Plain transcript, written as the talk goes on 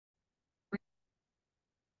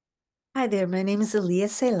Hi there, my name is Aliyah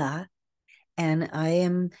Selah, and I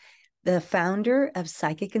am the founder of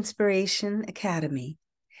Psychic Inspiration Academy.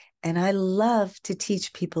 And I love to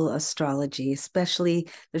teach people astrology, especially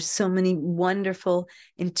there's so many wonderful,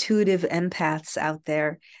 intuitive empaths out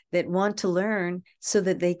there that want to learn so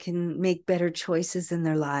that they can make better choices in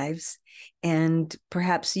their lives and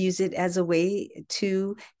perhaps use it as a way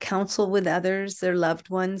to counsel with others, their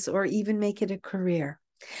loved ones, or even make it a career.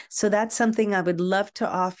 So that's something I would love to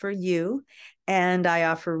offer you. And I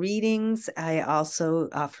offer readings. I also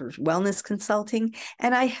offer wellness consulting.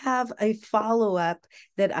 And I have a follow up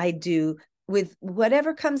that I do with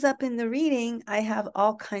whatever comes up in the reading. I have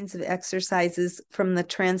all kinds of exercises from the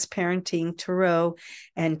Transparenting Tarot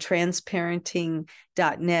and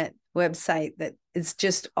transparenting.net website that it's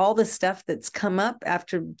just all the stuff that's come up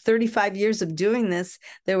after 35 years of doing this.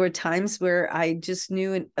 There were times where I just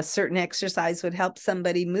knew a certain exercise would help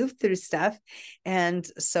somebody move through stuff. And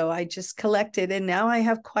so I just collected, and now I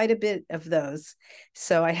have quite a bit of those.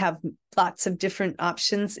 So I have lots of different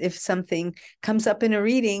options. If something comes up in a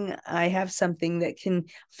reading, I have something that can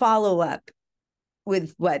follow up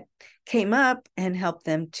with what came up and help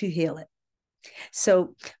them to heal it.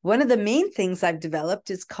 So one of the main things I've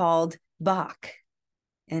developed is called Bach,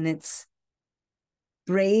 and it's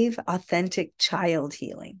brave, authentic child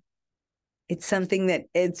healing. It's something that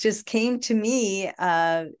it just came to me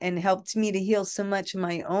and helped me to heal so much of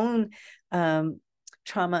my own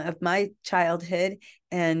trauma of my childhood.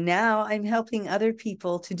 And now I'm helping other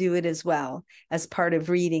people to do it as well as part of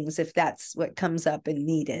readings, if that's what comes up and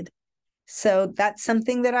needed. So that's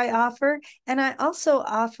something that I offer. And I also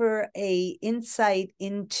offer a insight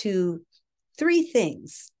into three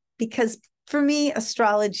things, because for me,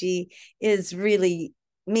 astrology is really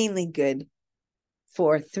mainly good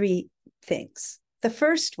for three things. The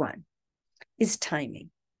first one is timing.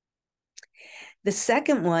 The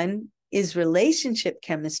second one is relationship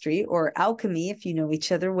chemistry or alchemy, if you know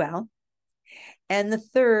each other well. And the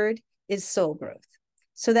third is soul growth.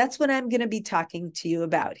 So that's what I'm going to be talking to you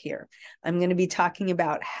about here. I'm going to be talking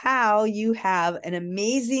about how you have an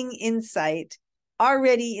amazing insight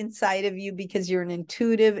already inside of you because you're an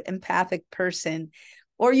intuitive, empathic person,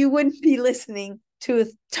 or you wouldn't be listening to a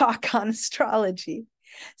talk on astrology.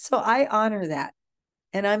 So I honor that.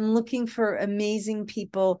 And I'm looking for amazing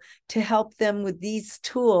people to help them with these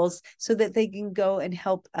tools so that they can go and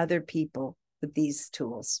help other people with these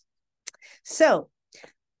tools. So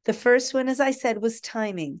the first one, as I said, was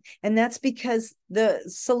timing. And that's because the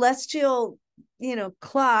celestial,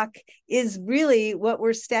 clock is really what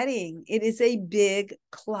we're studying. It is a big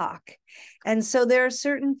clock. And so there are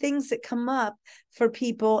certain things that come up for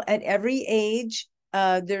people at every age.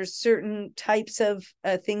 There's certain types of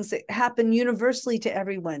things that happen universally to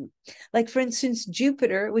everyone. Like, for instance,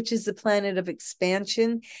 Jupiter, which is the planet of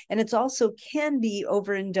expansion, and it's also can be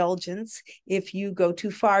overindulgence if you go too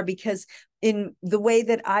far, because in the way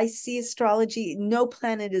that I see astrology, no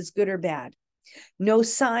planet is good or bad. No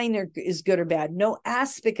sign is good or bad. No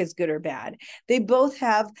aspect is good or bad. They both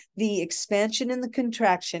have the expansion and the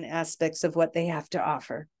contraction aspects of what they have to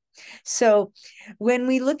offer. So when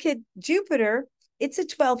we look at Jupiter, it's a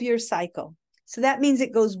 12-year cycle. So that means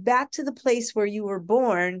it goes back to the place where you were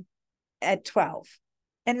born at 12.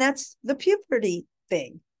 And that's the puberty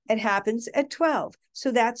thing. It happens at 12.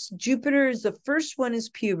 So that's Jupiter is the first one is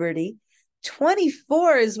puberty.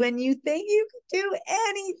 24 is when you think you could do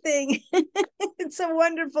anything. It's a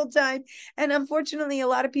wonderful time. And unfortunately, a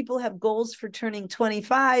lot of people have goals for turning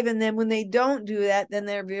 25. And then when they don't do that, then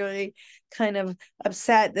they're really kind of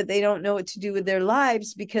upset that they don't know what to do with their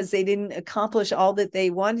lives because they didn't accomplish all that they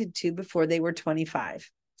wanted to before they were 25.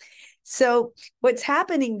 So what's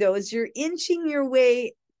happening, though, is you're inching your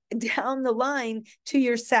way down the line to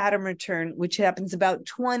your Saturn return, which happens about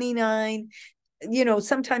 29,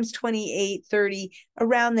 sometimes 28, 30,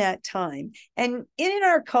 around that time. And in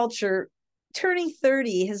our culture, turning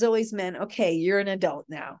 30 has always meant, okay, you're an adult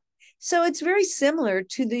now. So it's very similar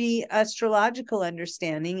to the astrological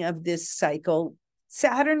understanding of this cycle.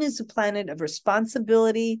 Saturn is a planet of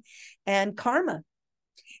responsibility and karma.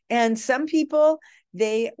 And some people,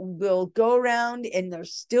 they will go around and they'll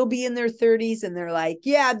still be in their 30s and they're like,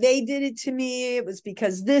 yeah, they did it to me. It was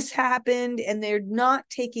because this happened. And they're not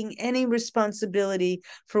taking any responsibility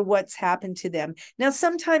for what's happened to them. Now,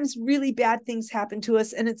 sometimes really bad things happen to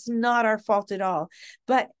us and it's not our fault at all.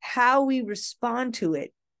 But how we respond to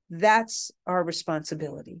it, that's our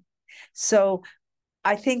responsibility. So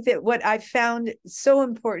I think that what I've found so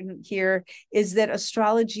important here is that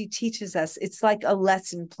astrology teaches us, it's like a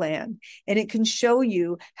lesson plan, and it can show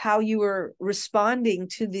you how you are responding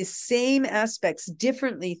to the same aspects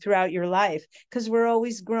differently throughout your life, because we're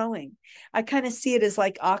always growing. I kind of see it as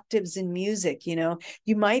like octaves in music.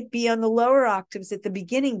 You might be on the lower octaves at the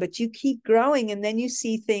beginning, but you keep growing, and then you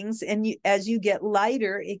see things, and as you get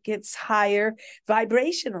lighter, it gets higher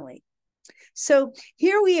vibrationally. So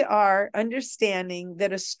here we are understanding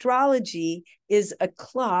that astrology is a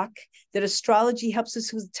clock, that astrology helps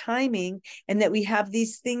us with timing, and that we have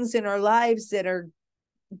these things in our lives that are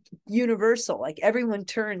universal. Like everyone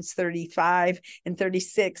turns 35 and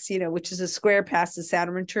 36, which is a square past the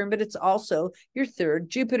Saturn return, but it's also your third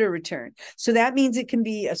Jupiter return. So that means it can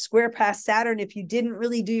be a square past Saturn if you didn't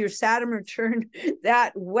really do your Saturn return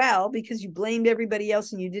that well because you blamed everybody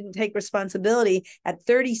else and you didn't take responsibility. At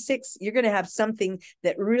 36, you're going to have something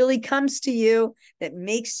that really comes to you that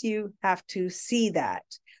makes you have to see that.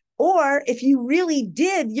 Or if you really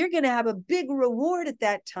did, you're going to have a big reward at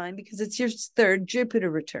that time because it's your third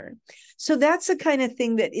Jupiter return. So that's the kind of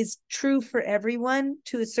thing that is true for everyone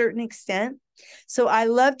to a certain extent. So I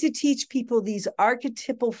love to teach people these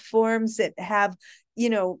archetypal forms that have,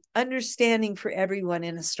 understanding for everyone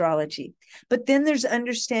in astrology. But then there's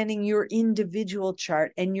understanding your individual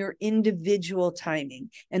chart and your individual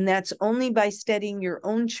timing. And that's only by studying your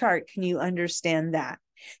own chart can you understand that.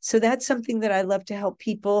 So that's something that I love to help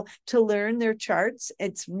people to learn their charts.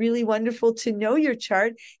 It's really wonderful to know your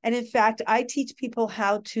chart. And in fact, I teach people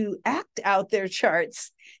how to act out their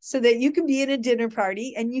charts so that you can be in a dinner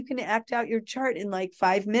party and you can act out your chart in like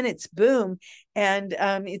 5 minutes, boom. And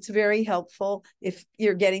it's very helpful if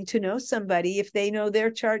you're getting to know somebody, if they know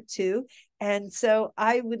their chart too. And so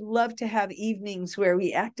I would love to have evenings where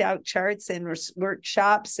we act out charts and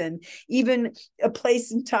workshops, and even a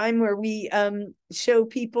place and time where we show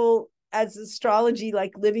people as astrology,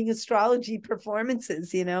 like living astrology performances,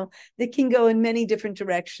 that can go in many different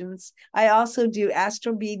directions. I also do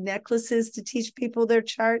astral bead necklaces to teach people their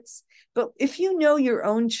charts. But if you know your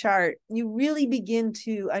own chart, you really begin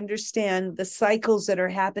to understand the cycles that are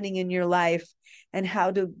happening in your life and how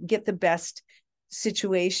to get the best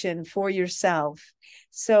situation for yourself.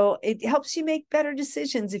 So it helps you make better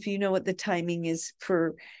decisions if you know what the timing is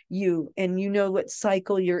for you and you know what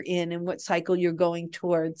cycle you're in and what cycle you're going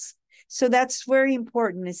towards. So that's very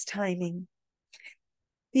important, is timing.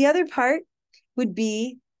 The other part would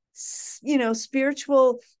be,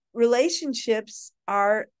 spiritual relationships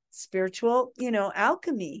are spiritual,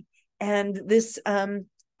 alchemy. And this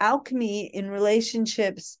alchemy in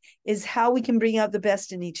relationships is how we can bring out the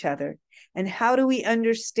best in each other. And how do we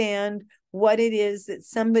understand what it is that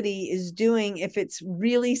somebody is doing? If it's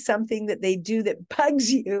really something that they do that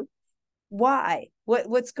bugs you, why?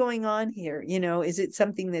 What's going on here? Is it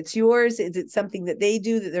something that's yours? Is it something that they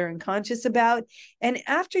do that they're unconscious about? And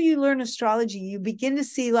after you learn astrology, you begin to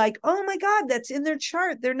see like, oh my God, that's in their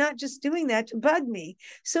chart. They're not just doing that to bug me.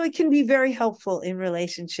 So it can be very helpful in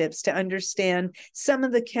relationships to understand some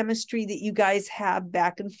of the chemistry that you guys have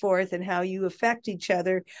back and forth and how you affect each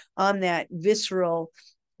other on that visceral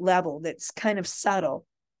level that's kind of subtle.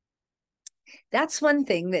 That's one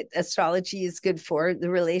thing that astrology is good for. The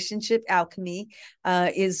relationship alchemy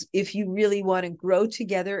is if you really want to grow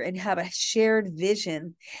together and have a shared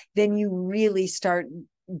vision, then you really start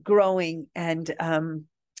growing. And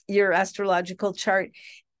your astrological chart,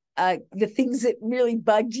 the things that really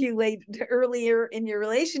bugged you earlier in your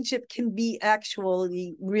relationship can be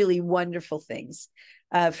actually really wonderful things.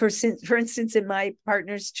 For instance, in my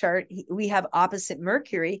partner's chart, we have opposite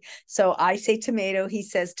Mercury. So I say tomato, he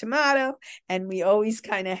says tomato. And we always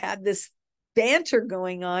kind of had this banter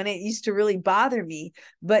going on. It used to really bother me.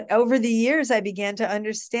 But over the years, I began to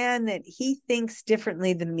understand that he thinks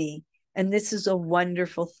differently than me. And this is a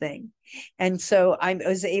wonderful thing. And so I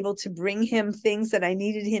was able to bring him things that I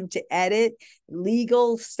needed him to edit,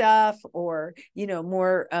 legal stuff, or,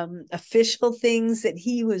 more official things that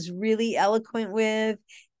he was really eloquent with.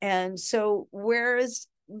 And so whereas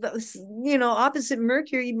opposite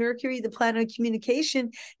Mercury, the planet of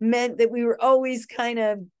communication, meant that we were always kind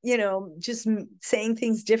of, just saying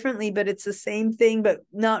things differently, but it's the same thing, but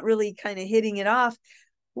not really kind of hitting it off.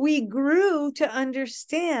 We grew to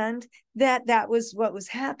understand that that was what was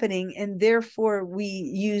happening. And therefore we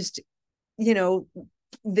used,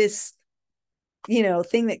 this,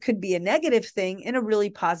 thing that could be a negative thing in a really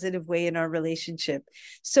positive way in our relationship.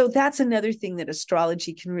 So that's another thing that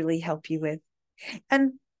astrology can really help you with.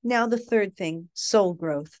 And now the third thing, soul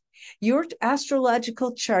growth. Your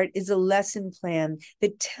astrological chart is a lesson plan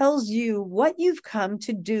that tells you what you've come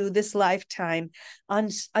to do this lifetime on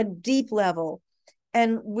a deep level.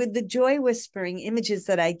 And with the joy whispering images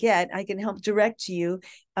that I get, I can help direct you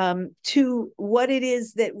to what it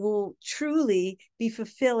is that will truly be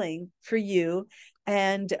fulfilling for you.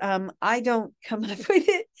 And I don't come up with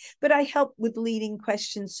it, but I help with leading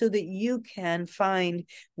questions so that you can find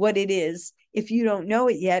what it is if you don't know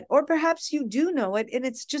it yet, or perhaps you do know it and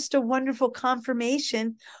it's just a wonderful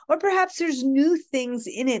confirmation, or perhaps there's new things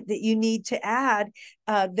in it that you need to add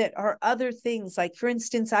that are other things. Like, for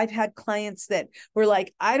instance, I've had clients that were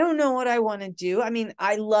like, I don't know what I want to do. I mean,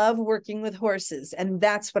 I love working with horses and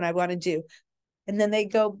that's what I want to do. And then they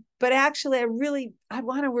go, but actually, I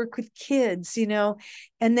want to work with kids,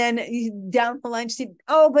 and then down the line, say,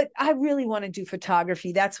 oh, but I really want to do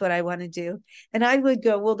photography. That's what I want to do. And I would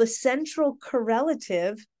go, well, the central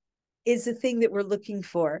correlative is the thing that we're looking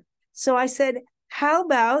for. So I said, how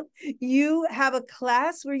about you have a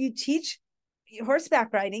class where you teach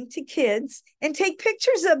horseback riding to kids and take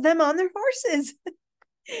pictures of them on their horses?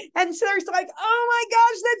 And so they're like, oh my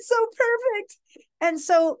gosh, that's so perfect. And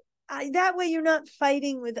so that way you're not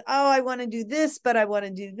fighting with, oh, I want to do this, but I want to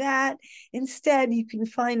do that. Instead, you can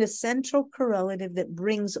find a central correlative that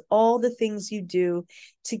brings all the things you do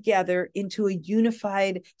together into a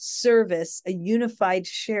unified service, a unified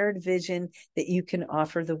shared vision that you can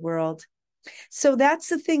offer the world. So that's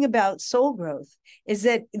the thing about soul growth, is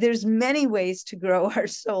that there's many ways to grow our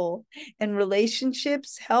soul, and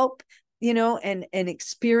relationships help, and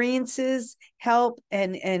experiences help,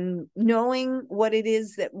 and knowing what it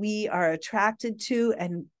is that we are attracted to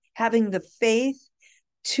and having the faith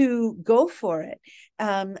to go for it.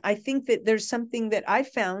 I think that there's something that I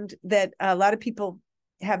found that a lot of people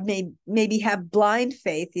have maybe have blind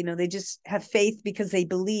faith. They just have faith because they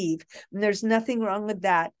believe, and there's nothing wrong with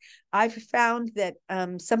that. I've found that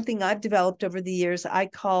something I've developed over the years I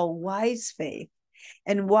call wise faith.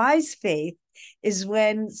 And wise faith is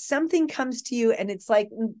when something comes to you and it's like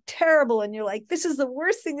terrible, and you're like, this is the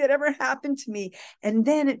worst thing that ever happened to me, and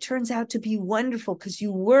then it turns out to be wonderful because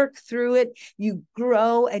you work through it, you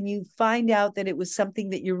grow, and you find out that it was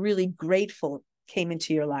something that you're really grateful came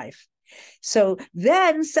into your life. So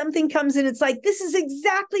then something comes in, it's like, this is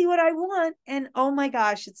exactly what I want, and oh my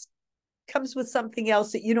gosh, it's comes with something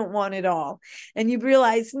else that you don't want at all. And you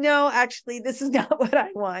realize, no, actually, this is not what I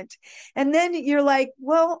want. And then you're like,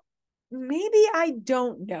 well, maybe I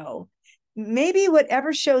don't know. Maybe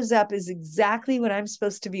whatever shows up is exactly what I'm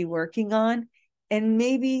supposed to be working on. And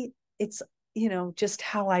maybe it's, just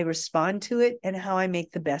how I respond to it and how I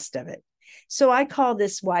make the best of it. So I call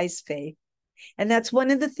this wise faith. And that's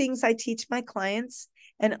one of the things I teach my clients.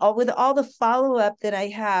 And with all the follow-up that I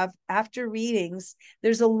have after readings,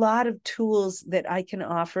 there's a lot of tools that I can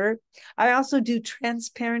offer. I also do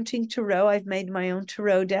transparenting tarot. I've made my own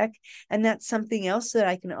tarot deck, and that's something else that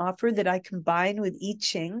I can offer that I combine with I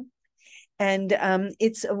Ching. And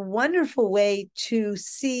it's a wonderful way to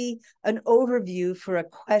see an overview for a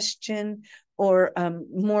question or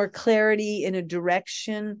more clarity in a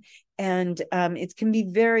direction. And it can be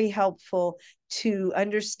very helpful to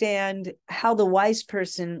understand how the wise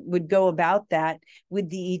person would go about that with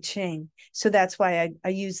the I Ching. So that's why I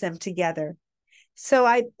use them together. So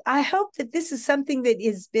I hope that this is something that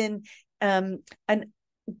has been an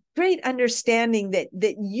great understanding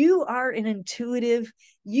that you are an intuitive,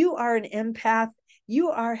 you are an empath,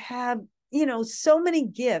 you have so many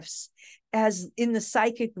gifts as in the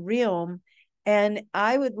psychic realm. And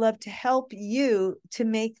I would love to help you to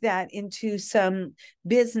make that into some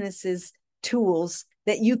businesses tools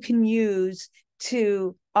that you can use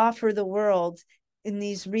to offer the world in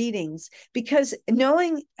these readings. Because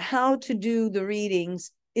knowing how to do the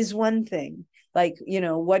readings is one thing. Like,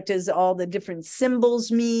 what does all the different symbols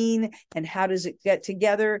mean and how does it get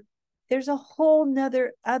together? There's a whole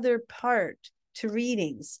nother other part to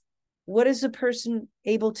readings. What is a person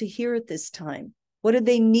able to hear at this time? What do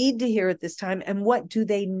they need to hear at this time? And what do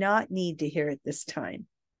they not need to hear at this time?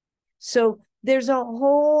 So there's a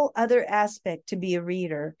whole other aspect to be a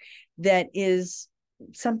reader that is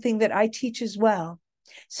something that I teach as well,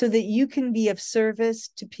 so that you can be of service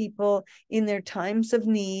to people in their times of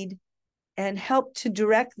need and help to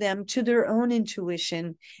direct them to their own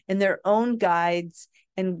intuition and their own guides,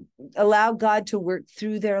 and allow God to work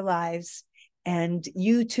through their lives, and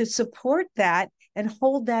you to support that and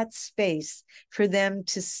hold that space for them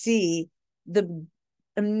to see the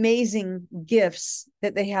amazing gifts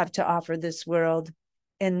that they have to offer this world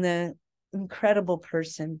and the incredible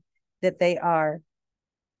person that they are,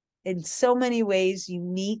 in so many ways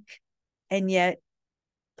unique, and yet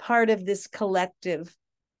part of this collective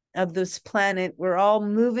of this planet. We're all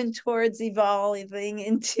moving towards evolving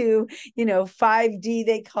into, 5D,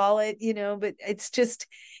 they call it, but it's just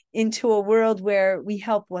into a world where we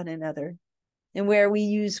help one another and where we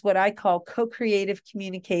use what I call co-creative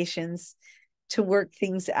communications to work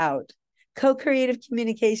things out. Co-creative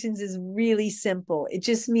communications is really simple. It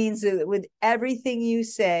just means that with everything you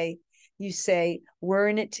say, we're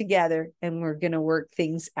in it together and we're going to work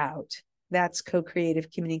things out. That's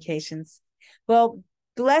co-creative communications. Well,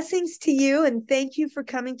 blessings to you, and thank you for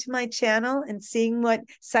coming to my channel and seeing what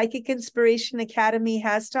Psychic Inspiration Academy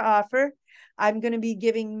has to offer. I'm going to be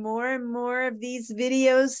giving more and more of these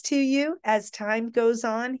videos to you as time goes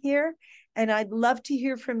on here. And I'd love to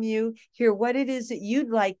hear from you, hear what it is that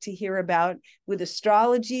you'd like to hear about with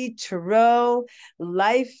astrology, tarot,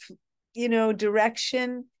 life,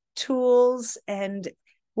 direction, tools, and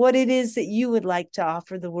what it is that you would like to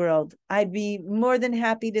offer the world. I'd be more than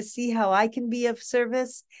happy to see how I can be of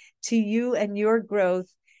service to you and your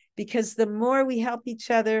growth, because the more we help each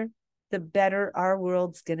other, the better our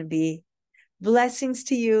world's going to be. Blessings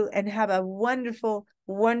to you, and have a wonderful,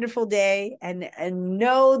 wonderful day, and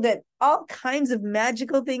know that all kinds of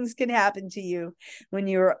magical things can happen to you when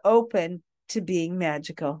you're open to being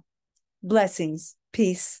magical. Blessings.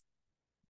 Peace.